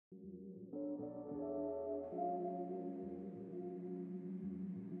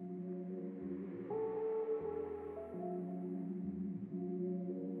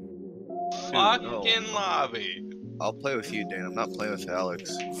Fucking lobby. I'll play with you, Dan. I'm not playing with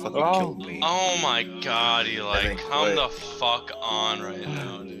Alex. Fucking killed me. Oh my god, Eli, come quit. the fuck on right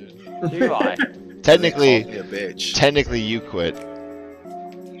now, dude. Eli. Technically, me a bitch. Technically, you quit.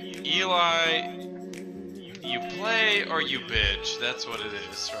 Eli, you play or you bitch. That's what it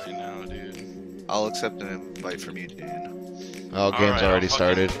is right now, dude. I'll accept an invite from you, Dan. Oh, game's already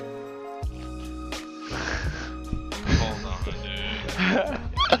started. Hold on, dude.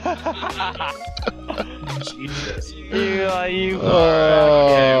 Jesus. Eli, you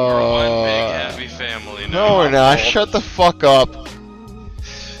Okay, we're one big happy family now. No, we're not. Shut the fuck up.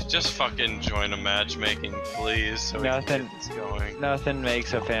 Just fucking join a matchmaking, please. So Nothing. It's going. Nothing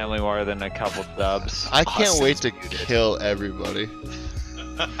makes a family more than a couple subs. I can't wait to kill everybody.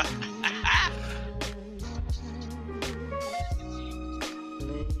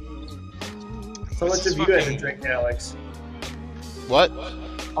 So much have you had to drink, Alex? What?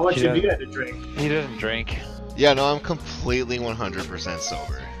 How much have you had to drink? He doesn't drink. Yeah, no, I'm completely 100%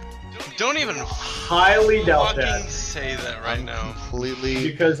 sober. Don't even Highly doubt fucking that. say that right now. Completely.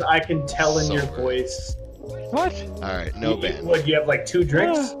 Because I can tell in your Sober. voice. What? Alright, no ban. What, you have like 2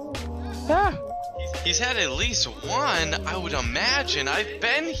 drinks? Yeah. He's had at least one, I would imagine. I've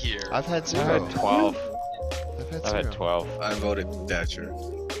been here. I've had I've 0. had 12. I've I've had had 12. I voted Thatcher.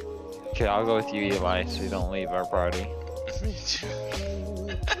 Okay, I'll go with you, Eli, so you don't leave our party. Me too.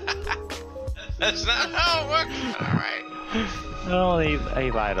 That's not how it works. Alright. I don't leave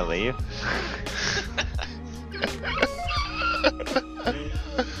Eli to leave.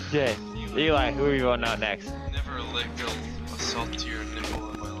 Okay, Eli, who are you voting out next? Never licked a saltier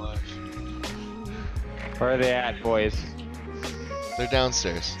nipple in my life. Where are they at, boys? They're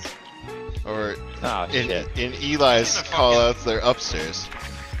downstairs. Or Oh, shit. in Eli's callouts, they're upstairs.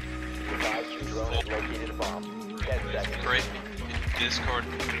 Great Discord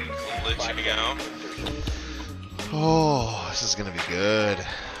glitching out. Oh, this is gonna be good.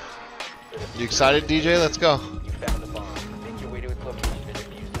 You excited, DJ? Let's go.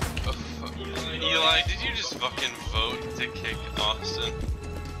 Eli, did you just fucking vote to kick Austin?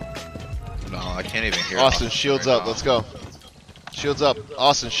 No, I can't even hear Austin, shields right up. now. Let's go. Shields up.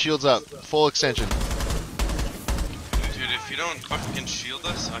 Austin, shields up. Full extension. Dude, if you don't fucking shield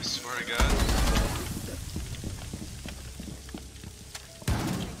us, I swear to God.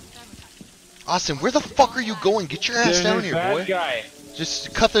 Austin, where the fuck are you going? Get your ass There's down a here, bad boy. guy.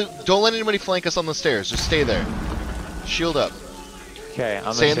 Just cut the. Don't let anybody flank us on the stairs. Just stay there. Shield up. Okay,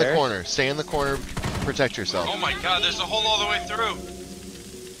 on Stay the in the stairs? corner. Stay in the corner. Protect yourself. Oh my God, there's a hole all the way through.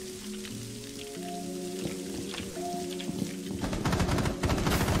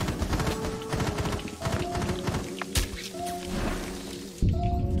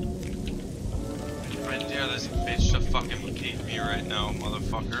 Right there, there's a bitch to fucking beat me right now,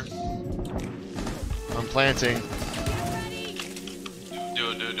 motherfucker. I'm planting.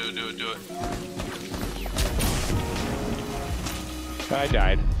 Do it. I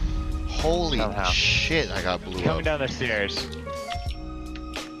died. Holy Somehow. shit! I got blew Coming up. down the stairs.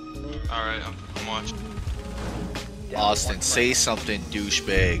 Alright, I'm watching. Austin, say something,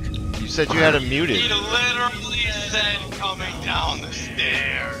 douchebag. You said you had him He muted. literally said coming down the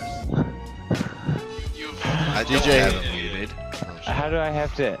stairs. You I don't DJ. have him muted. How do I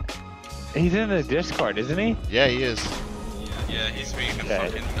have to... He's in the Discord, isn't he? Yeah, he is. Yeah, he's being a Okay.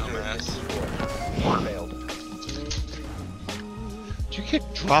 fucking dumbass. Did you get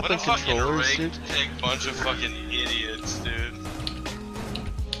What dropping a fucking controllers, dude? rake bunch of fucking idiots, dude.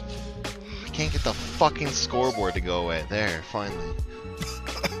 I can't get the fucking scoreboard to go away. There, finally.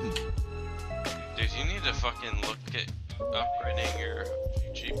 Dude, you need to fucking look at upgrading your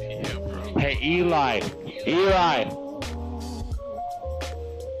GPU, bro. Hey, Eli! Eli!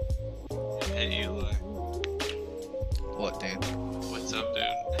 Hey, Eli. What, Dan? What's up,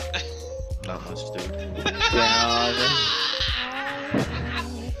 dude? Not much, dude. Down.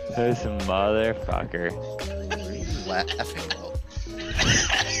 This motherfucker. What are you laughing about?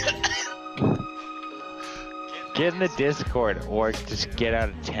 Get in the Discord or just get out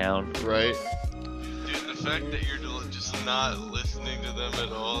of town. Right? Dude, the fact that you're just not listening to them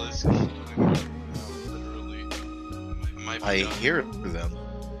at all is killing me. Literally. It might be I done, hear them.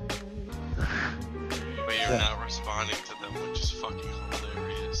 but you're not responding to them, which is fucking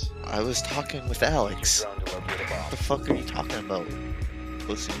hilarious. I was talking with Alex. What the fuck are you talking about?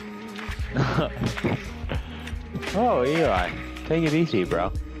 Pussy. Oh, Eli. Take it easy,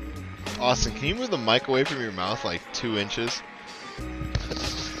 bro. Austin, can you move the mic away from your mouth like 2 inches?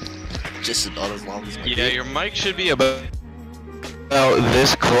 Just about as long as my Yeah, dick. your mic should be about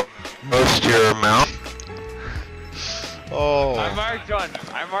this close to your mouth. Oh, I marked one.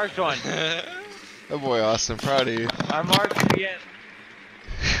 I marked one. oh boy, Austin, proud of you. I marked it again.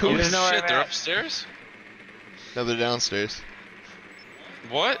 Oh You didn't know where shit, I'm they're at. upstairs? No, they're downstairs.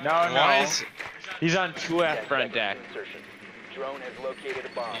 What? No, Why no. is... He's on 2F front deck. Drone has located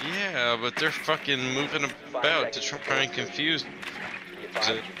a bomb. Yeah, but they're fucking moving about to try and confuse. Be advised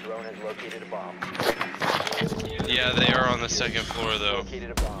your drone has located a bomb. Yeah, they are on the second floor though.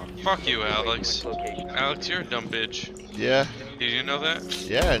 Located a bomb. Fuck you, Alex. Location. Alex, you're a dumb bitch. Yeah, Did you know that?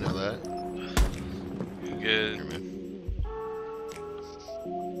 yeah, I know that. Good. Here, man.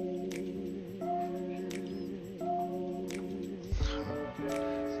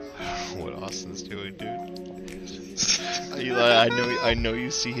 What Austin's doing, dude? Eli, I know you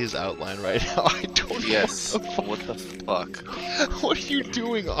see his outline right now. I don't Yes. know What the fuck? what are you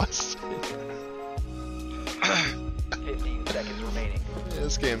doing, Austin? 15 seconds remaining.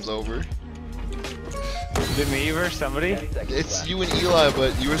 This game's over. Is it me or somebody? 10 seconds It's left. you and Eli,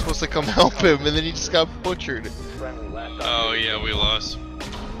 but you were supposed to come help him, and then he just got butchered. Friendly last Oh yeah, we lost.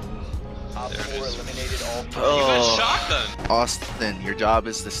 Op there it 4 is. eliminated all You got Oh, shotgun. Austin, your job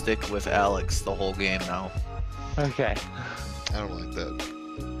is to stick with Alex the whole game now. Okay. I don't like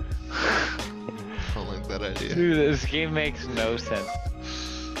that. I don't like that idea. Dude, this game makes no sense.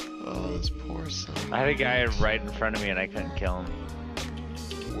 Oh, this poor son. I had a guy right in front of me and I couldn't kill him.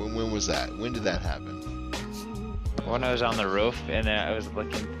 When was that? When did that happen? When I was on the roof and I was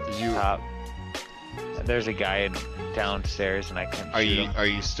looking Did you top, there's a guy downstairs and I couldn't shoot him. are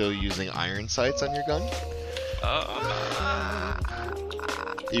you still using iron sights on your gun?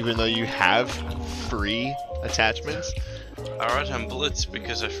 Even though you have free attachments? Alright, I'm blitz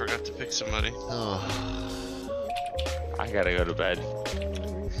because I forgot to pick somebody. Oh, I gotta go to bed.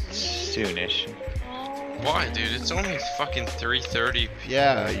 Soonish. Why, dude? It's only fucking 3:30.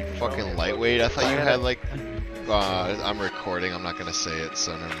 yeah, you fucking lightweight. I thought you had like. I'm recording. I'm not gonna say it,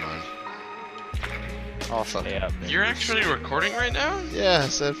 so never mind. Oh fuck. Yeah. You're actually recording right now? Yeah, I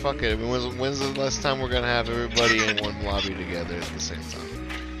said fuck it. I mean, when's the last time we're gonna have everybody in one lobby together at the same time?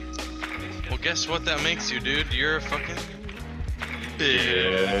 Well, guess what that makes you, dude? You're a fucking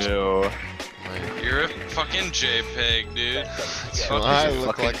bitch. Ew. Like, You're a fucking JPEG, dude. do I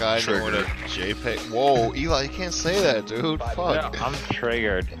look fucking like I know what a JPEG? Whoa, Eli, you can't say that, dude. Yeah, Fuck. I'm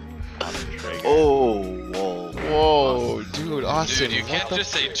triggered. I'm triggered. Oh, whoa. Whoa, dude, Austin. Dude, you what can't the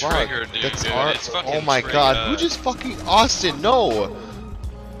just say fuck? triggered, dude. That's Dude, our. it's fucking Oh my god, who trigger. just fucking Austin? No.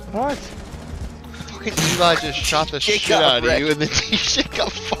 What? Fucking Eli just shot the Shake shit up, out of Rick. you, and then he shit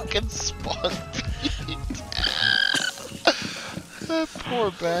got fucking spun. That poor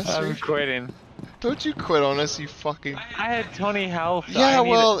I'm bastard. quitting. Don't you quit on us, you fucking. I had 20 health. Yeah, I need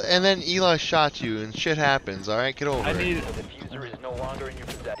well, and then Eli shot you, and shit happens. All right, get over I it. need. The diffuser is no longer in your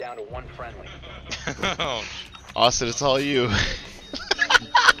possession. Down to one friendly. Austin, it's all you.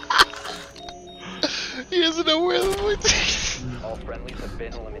 He doesn't know where the. All friendlies have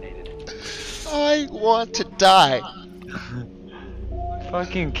been eliminated. I want to die.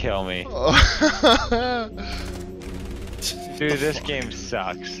 Fucking kill me. Dude, this game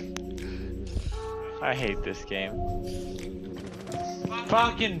sucks. I hate this game.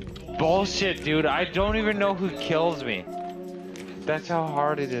 Fucking bullshit, dude. I don't even know who kills me. That's how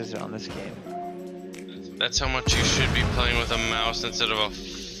hard it is on this game. That's how much you should be playing with a mouse instead of a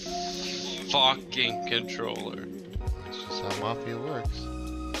fucking controller. That's just how Mafia works.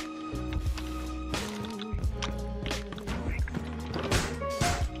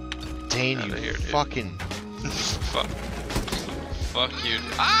 Dane, you Outta here, dude. fucking. Fuck. Fuck you.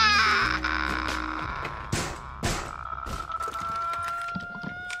 Ah!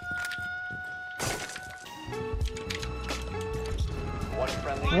 One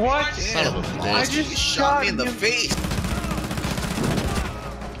friendly. What? Son of a Damn, bitch. I Austin, just you shot me in the him. face.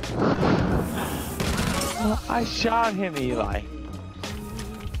 I shot him, Eli.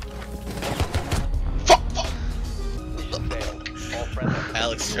 Mission failed. All friendlies.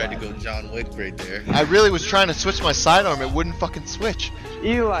 Alex tried to go John Wick right there. I really was trying to switch my sidearm, it wouldn't fucking switch.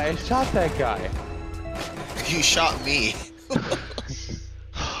 Eli, I shot that guy. You shot me.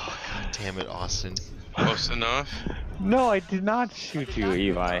 Damn it, Austin. Close enough. No, I did not shoot you,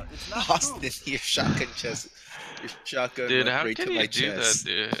 Eli. Austin, your shotgun chest. Your shotgun Dude, went how right can to you my do chest. that,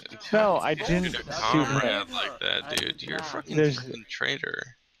 dude? No, I Shoot didn't a shoot him. comrade like that, dude. You're a fucking There's- traitor.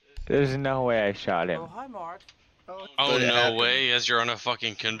 There's no way I shot him. Oh, But it no happened. way, as you're on a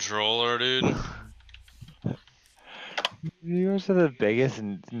fucking controller, dude. You guys are the biggest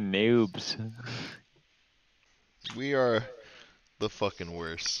noobs. We are the fucking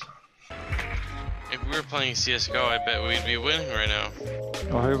worst. If we were playing CS:GO, I bet we'd be winning right now.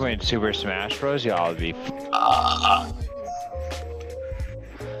 Oh, if we were playing Super Smash Bros, y'all would be.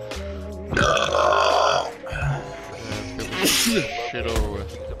 Shit over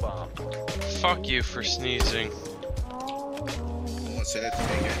with. Use a bomb. Fuck you for sneezing. Don't say that to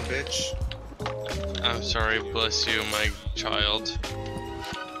me again, bitch. I'm sorry, bless you, my child.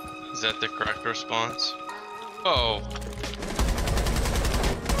 Is that the correct response? Oh.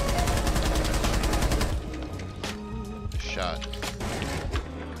 Shot.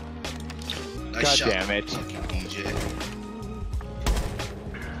 Nice God shot, damn it. fucking DJ.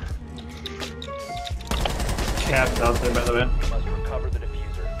 Cap's out there, by the way. You must recover the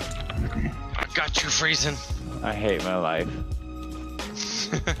diffuser. I got you, freezing. I hate my life.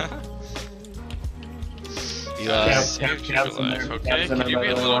 I Cap- saved you Cap's your in life, there. okay? Cap's in Can you there,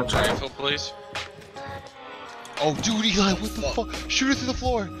 be a by the way. little Watch out. joyful, please? Oh, dude, Eli, what the fuck? Shoot it through the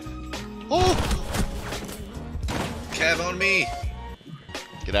floor. Oh! Cav on me.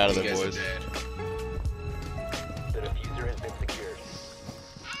 Get out of You there, guys are boys. dead. The diffuser has been secured.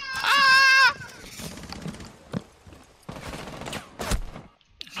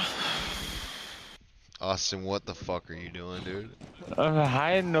 Austin, what the fuck are you doing, dude? I'm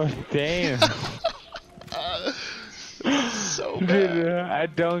hiding no damn. So Dude, bad. I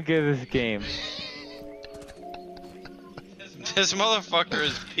don't get this game. This motherfucker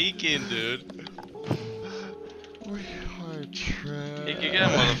is peeking, dude. We are trash. Peek again,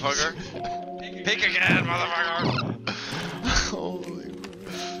 motherfucker. Peek again, motherfucker. Holy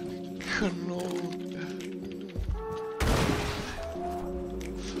cannoli.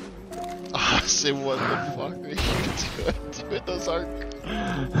 Austin, what the fuck are you doing? Dude, those are.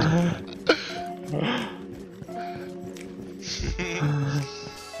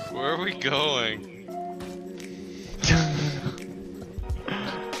 Where are we going?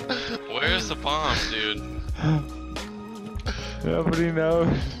 Where's the bomb, dude? Nobody knows.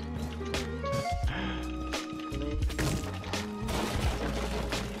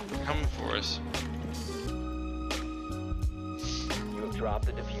 Coming for us. You have dropped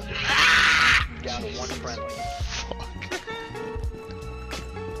the diffuser. Down to one friendly.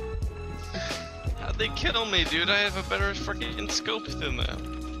 How'd they kill me, dude? I have a better freaking scope than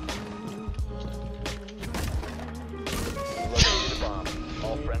them. You located a bomb.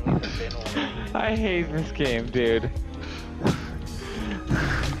 All friendlies have been eliminated. I hate this game, dude.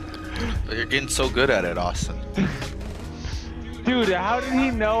 You're getting so good at it, Austin. Dude, how did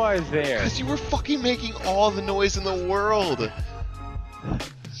he know I was there? Because you were fucking making all the noise in the world.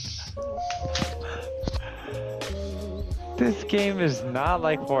 This game is not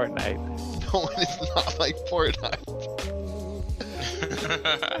like Fortnite. No, it's not like Fortnite.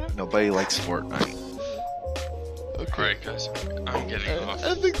 Nobody likes Fortnite. Okay. Alright, guys. I'm getting off.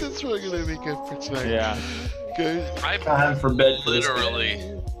 I think that's really gonna be good for tonight. Yeah. Good. Time for bed for this guy. Literally,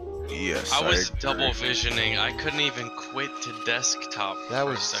 Yes. I was agree. double visioning. I couldn't even quit to desktop That for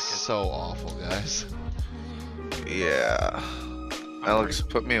was a second. so awful, guys. Yeah. Alex,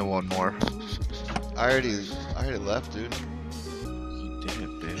 put me in one more. I already left, dude. You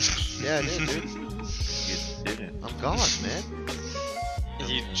didn't, bitch. Yeah, I did, dude. You didn't. I'm gone, man.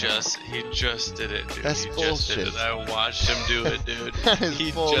 He just did it, dude. That's he just did bullshit. it. I watched him do it, dude. That is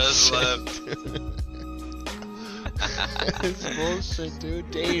He bullshit. just left. It's bullshit, dude.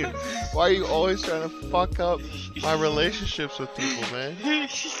 Dave, why are you always trying to fuck up my relationships with people, man?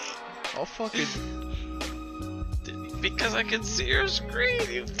 I'll fucking Because I can see your screen,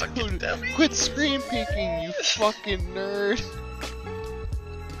 you fucking dude, dummy. quit screen peeking, you fucking nerd.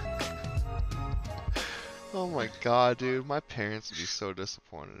 Oh my god, dude, my parents would be so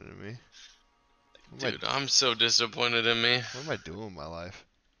disappointed in me. Dude, I'm so disappointed in me. What am I doing with my life?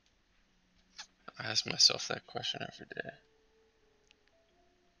 I ask myself that question every day.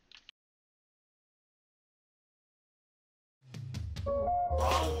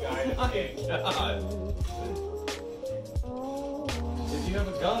 Did you have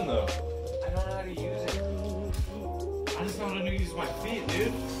a gun though? I don't know how to use it. I just know how to use my feet,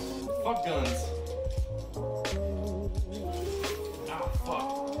 dude. Fuck guns. Ah, fuck.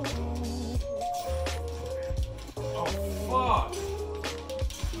 Oh, fuck.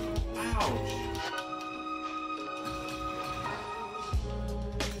 Ouch.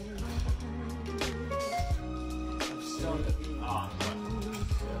 I'm still. Oh, fuck.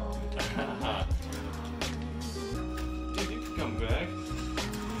 Dude, you can come back.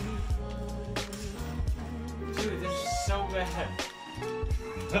 Dude, this is so bad.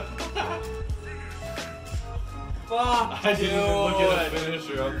 Fuck, I didn't even look at a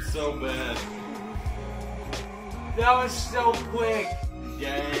finisher. I'm so mad. That was so quick.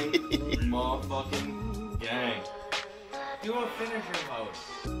 Gang. a fucking gang. Do a finisher mode.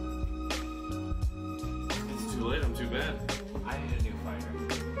 It's too late, I'm too bad. I need a new fighter.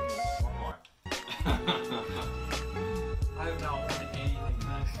 One more. I have not won anything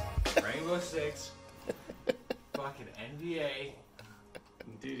nice. Rainbow Six. Fucking NBA.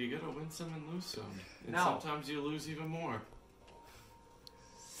 Dude, you gotta win some and lose some. And No. sometimes you lose even more.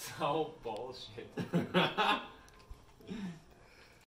 So bullshit.